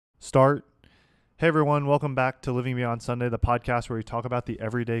Start. Hey everyone, welcome back to Living Beyond Sunday, the podcast where we talk about the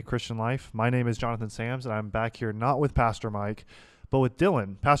everyday Christian life. My name is Jonathan Sams, and I'm back here not with Pastor Mike, but with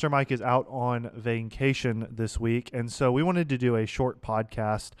Dylan. Pastor Mike is out on vacation this week, and so we wanted to do a short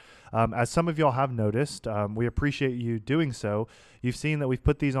podcast. As some of y'all have noticed, we appreciate you doing so. You've seen that we've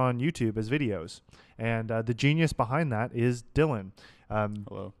put these on YouTube as videos, and the genius behind that is Dylan.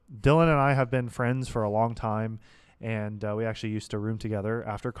 Hello. Dylan and I have been friends for a long time, and we actually used to room together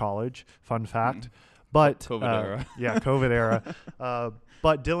after college. Fun fact. But COVID era. Yeah, COVID era.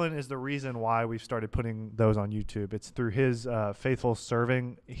 But Dylan is the reason why we've started putting those on YouTube. It's through his faithful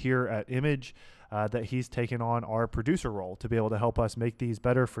serving here at Image that he's taken on our producer role to be able to help us make these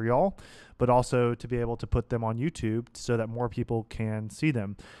better for y'all, but also to be able to put them on YouTube so that more people can see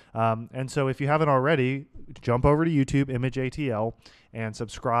them. And so if you haven't already, jump over to YouTube, Image ATL, and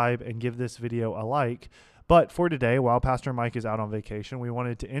subscribe and give this video a like. But for today, while Pastor Mike is out on vacation, we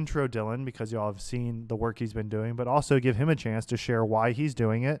wanted to intro Dylan because y'all have seen the work he's been doing, but also give him a chance to share why he's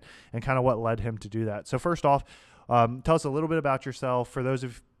doing it and kind of what led him to do that. So first off, tell us a little bit about yourself. For those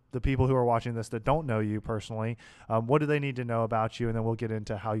of the people who are watching this that don't know you personally, what do they need to know about you? And then we'll get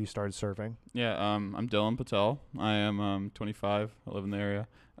into how you started serving. Yeah, I'm Dillan Patel. I am 25. I live in the area.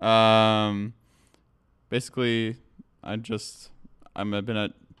 Basically, I've been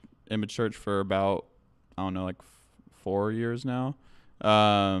at Image Church for about, I don't know, like 4 years now.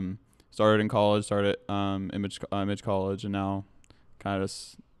 Started in college, started Image College, and now kind of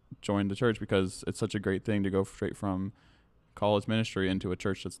just joined the church because it's such a great thing to go straight from college ministry into a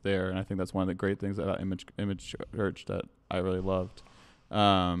church that's there. And I think that's one of the great things about Image Church that I really loved.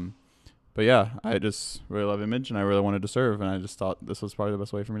 But yeah, I just really love Image, and I really wanted to serve, and I just thought this was probably the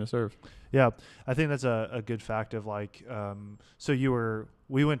best way for me to serve. Yeah, I think that's a good fact of like, so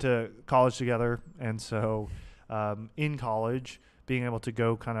we went to college together, and so in college, being able to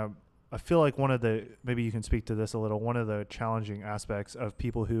go kind of, I feel like maybe you can speak to this a little, one of the challenging aspects of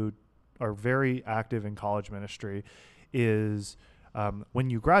people who are very active in college ministry is when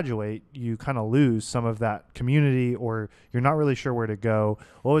you graduate, you kind of lose some of that community, or you're not really sure where to go.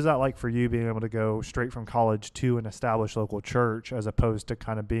 What was that like for you, being able to go straight from college to an established local church as opposed to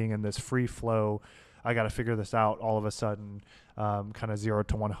kind of being in this free flow, I got to figure this out all of a sudden, kind of 0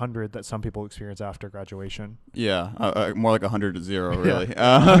 to 100 that some people experience after graduation? Yeah, more like 100 to 0, really.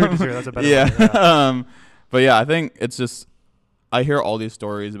 Yeah. 100 to 0, that's a better yeah. way, yeah. But yeah, I think it's just, I hear all these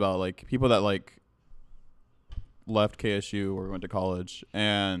stories about like people that like left KSU or went to college,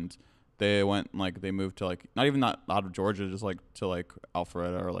 and they moved to like not out of Georgia, just like to like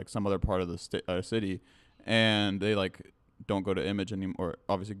Alpharetta or like some other part of the city, and they like don't go to Image anymore, or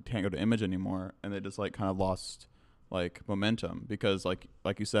obviously can't go to Image anymore, and they just like kind of lost like momentum because like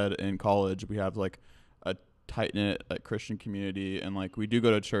you said, in college we have like a tight knit like Christian community, and like we do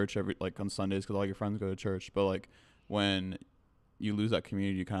go to church every like on Sundays because all your friends go to church, but like when you lose that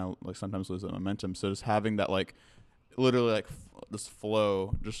community, you kind of like sometimes lose that momentum. So just having that like literally like this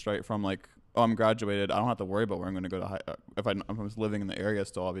flow just straight from like, oh, I'm graduated, I don't have to worry about where I'm going to go to if I'm living in the area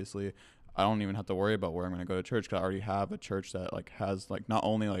still, obviously I don't even have to worry about where I'm going to go to church because I already have a church that like has like not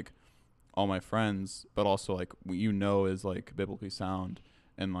only like all my friends, but also like is like biblically sound,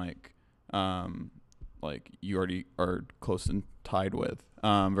 and like you already are close and tied with,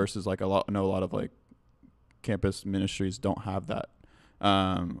 versus like a lot of like campus ministries don't have that,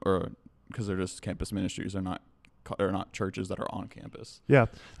 or because they're just campus ministries, they're not churches that are on campus. Yeah,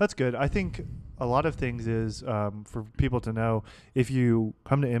 that's good. I think a lot of things is for people to know, if you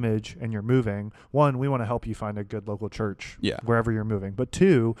come to Image and you're moving, one, we want to help you find a good local church wherever you're moving. But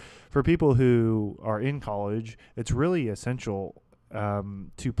two, for people who are in college, it's really essential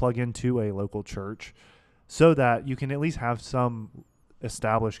to plug into a local church so that you can at least have some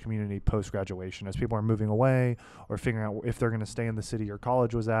established community post-graduation as people are moving away or figuring out if they're going to stay in the city your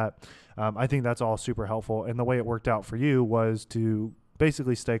college was at. I think that's all super helpful. And the way it worked out for you was to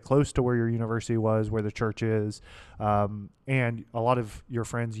basically stay close to where your university was, where the church is. And a lot of your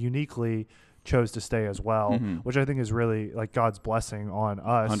friends uniquely chose to stay as well, which I think is really like God's blessing on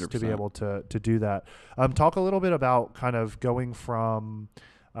us 100%. To be able to do that. Talk a little bit about kind of going from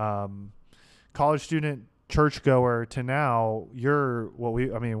college student churchgoer to now you're what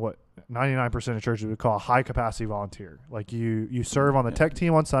 99% of churches would call a high capacity volunteer. Like you serve on the tech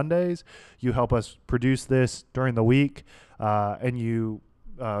team on Sundays, you help us produce this during the week, and you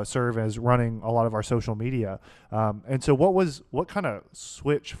serve as running a lot of our social media. And so what kind of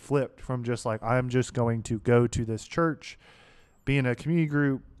switch flipped from just like, I'm just going to go to this church, be in a community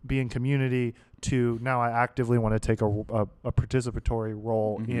group, be in community, to now I actively want to take a participatory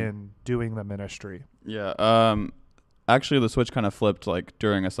role in doing the ministry? Yeah. actually the switch kind of flipped like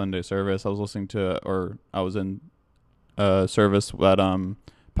during a Sunday service. I was listening to, or I was in a service that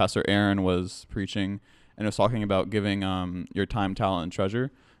Pastor Aaron was preaching, and it was talking about giving your time, talent, and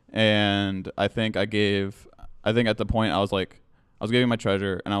treasure. And I think at the point I was giving my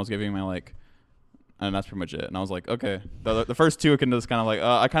treasure, and I was giving my like, and that's pretty much it. And I was like, okay, the first two can just kind of like,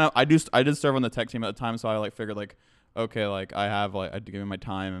 I did serve on the tech team at the time, so I like figured like, okay, like I'd give my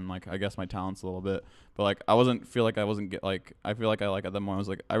time and like I guess my talents a little bit, but like I feel like I at the moment I was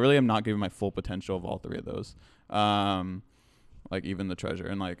like I really am not giving my full potential of all three of those, like even the treasure,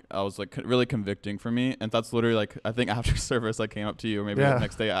 and like I was like really convicting for me, and that's literally like I think after service I came up to you, or maybe the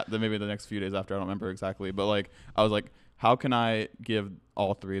next day, maybe the next few days after, I don't remember exactly, but like I was like, how can I give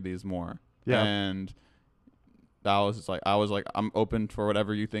all three of these more? Yeah. And that was just like, I was like, I'm open for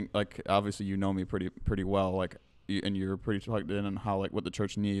whatever you think. Like, obviously, you know me pretty well. Like, and you're pretty plugged in on how, like, what the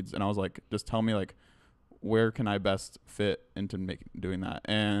church needs. And I was like, just tell me, like, where can I best fit into doing that?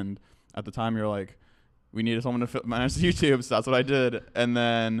 And at the time, you're like, we needed someone to manage YouTube. So that's what I did. And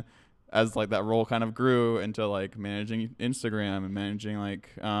then as, like, that role kind of grew into, like, managing Instagram and managing,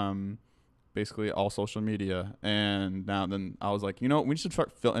 like, basically all social media. And then I was like, you know, we should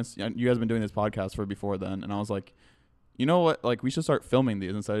start filming. You guys have been doing this podcast for before then. And I was like, you know what? Like, we should start filming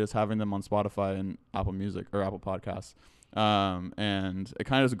these instead of just having them on Spotify and Apple Music or Apple Podcasts. And it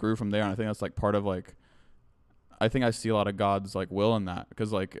kind of just grew from there. And I think that's like part of like, I think I see a lot of God's like will in that,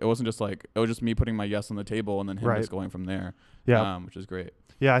 because like it wasn't just like, it was just me putting my yes on the table and then him just going from there. Yeah. Which is great.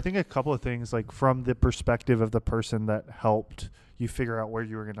 Yeah, I think a couple of things, like from the perspective of the person that helped you figure out where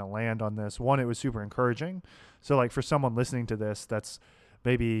you were going to land on this. One, it was super encouraging. So like for someone listening to this that's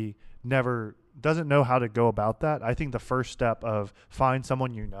maybe doesn't know how to go about that, I think the first step of find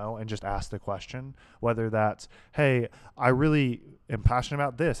someone you know and just ask the question, whether that's, hey, I really am passionate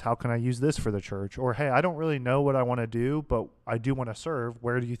about this. How can I use this for the church? Or, hey, I don't really know what I want to do, but I do want to serve.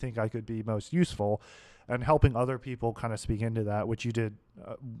 Where do you think I could be most useful? And helping other people kind of speak into that, which you did.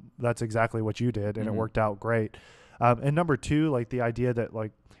 That's exactly what you did, and it worked out great. And number two, like the idea that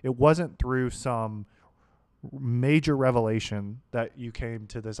like it wasn't through some major revelation that you came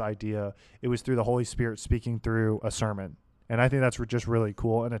to this idea. It was through the Holy Spirit speaking through a sermon. And I think that's just really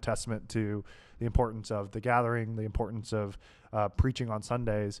cool and a testament to the importance of the gathering, the importance of preaching on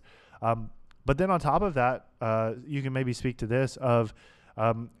Sundays. But then on top of that, you can maybe speak to this of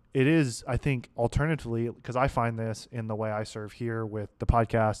it is, I think, alternatively, because I find this in the way I serve here with the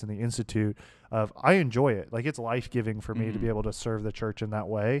podcast and the Institute, of I enjoy it. Like, it's life-giving for me to be able to serve the church in that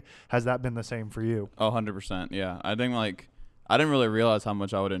way. Has that been the same for you? Oh, 100%. Yeah. I think, like, I didn't really realize how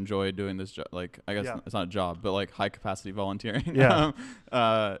much I would enjoy doing this job. Like, I guess it's not a job, but, like, high-capacity volunteering. Yeah.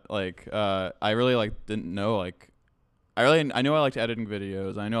 I really, like, didn't know, like, I knew I liked editing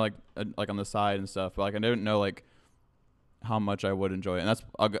videos. I know, like on the side and stuff, but, like, I didn't know, like, how much I would enjoy it. And that's,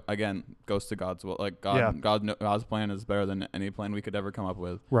 again, goes to God's will. Like, God's plan is better than any plan we could ever come up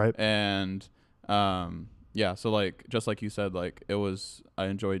with. Right. And so like, just like you said, like, I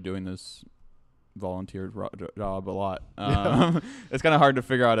enjoyed doing this volunteer job a lot. It's kind of hard to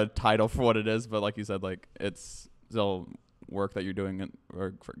figure out a title for what it is, but like you said, like, it's still work that you're doing,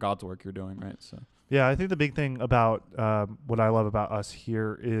 or for God's work you're doing, right? So yeah, I think the big thing about what I love about us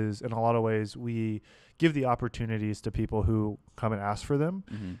here is, in a lot of ways, we give the opportunities to people who come and ask for them,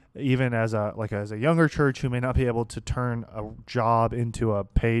 even as a younger church who may not be able to turn a job into a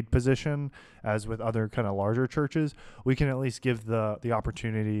paid position, as with other kind of larger churches. We can at least give the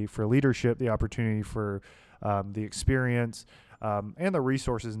opportunity for leadership, the opportunity for the experience, and the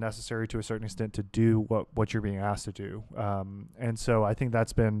resources necessary to a certain extent to do what you're being asked to do. And so I think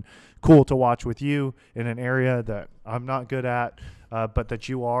that's been cool to watch with you in an area that I'm not good at, but that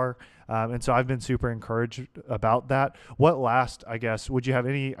you are. And so I've been super encouraged about that. Would you have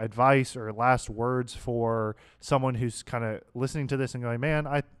any advice or last words for someone who's kind of listening to this and going, man,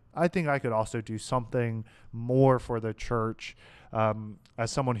 I think I could also do something more for the church,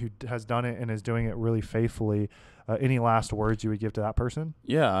 as someone who has done it and is doing it really faithfully? Any last words you would give to that person?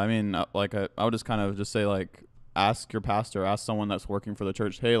 Yeah, I mean, I would just kind of just say, like, ask your pastor, ask someone that's working for the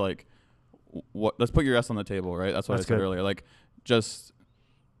church, hey, like, let's put your yes on the table, right? That's what I said earlier. Like, just,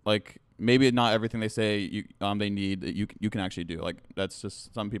 like, maybe not everything they say they need that you can actually do. Like, that's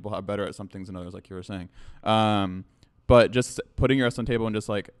just, some people are better at some things than others, like you were saying. But just putting your yes on the table and just,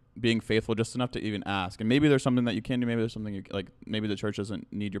 like, being faithful just enough to even ask. And maybe there's something that you can do. Maybe there's something maybe the church doesn't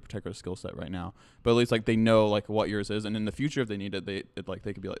need your particular skill set right now, but at least, like, they know, like, what yours is. And in the future, if they need it, they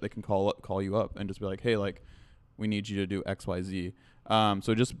could be like, they can call you up and just be like, hey, like, we need you to do X, Y, Z.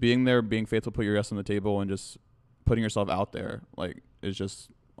 So just being there, being faithful, put your yes on the table, and just putting yourself out there, like, is just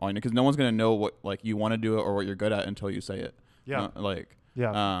on it, because no one's gonna know what like you want to do it or what you're good at until you say it. Yeah.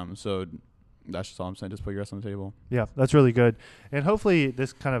 So that's just all I'm saying. Just put your ass on the table. Yeah, that's really good. And hopefully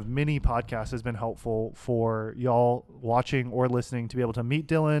this kind of mini podcast has been helpful for y'all watching or listening to be able to meet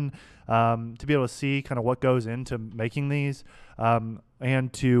Dillan, to be able to see kind of what goes into making these,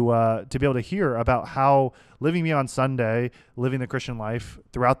 and to be able to hear about how living beyond Sunday, living the Christian life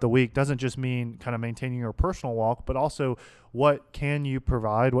throughout the week doesn't just mean kind of maintaining your personal walk, but also what can you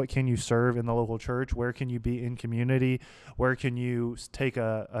provide? What can you serve in the local church? Where can you be in community? Where can you take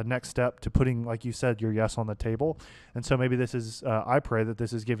a next step to putting, like you said, your yes on the table? And so maybe this is, I pray that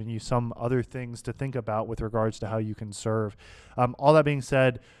this is giving you some other things to think about with regards to how you can serve. All that being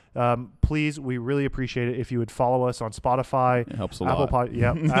said, please, we really appreciate it if you would follow us on Spotify. It helps a Apple lot.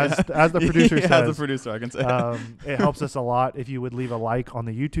 As the producer says. As the producer, I can say. It helps us a lot if you would leave a like on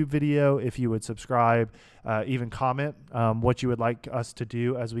the YouTube video, if you would subscribe, even comment what you would like us to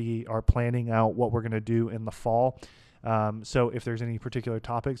do as we are planning out what we're going to do in the fall. So if there's any particular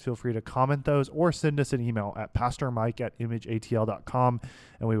topics, feel free to comment those or send us an email at pastormike@imageatl.com,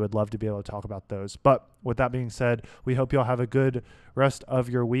 and we would love to be able to talk about those. But with that being said, we hope y'all have a good rest of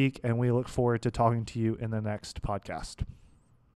your week, and we look forward to talking to you in the next podcast.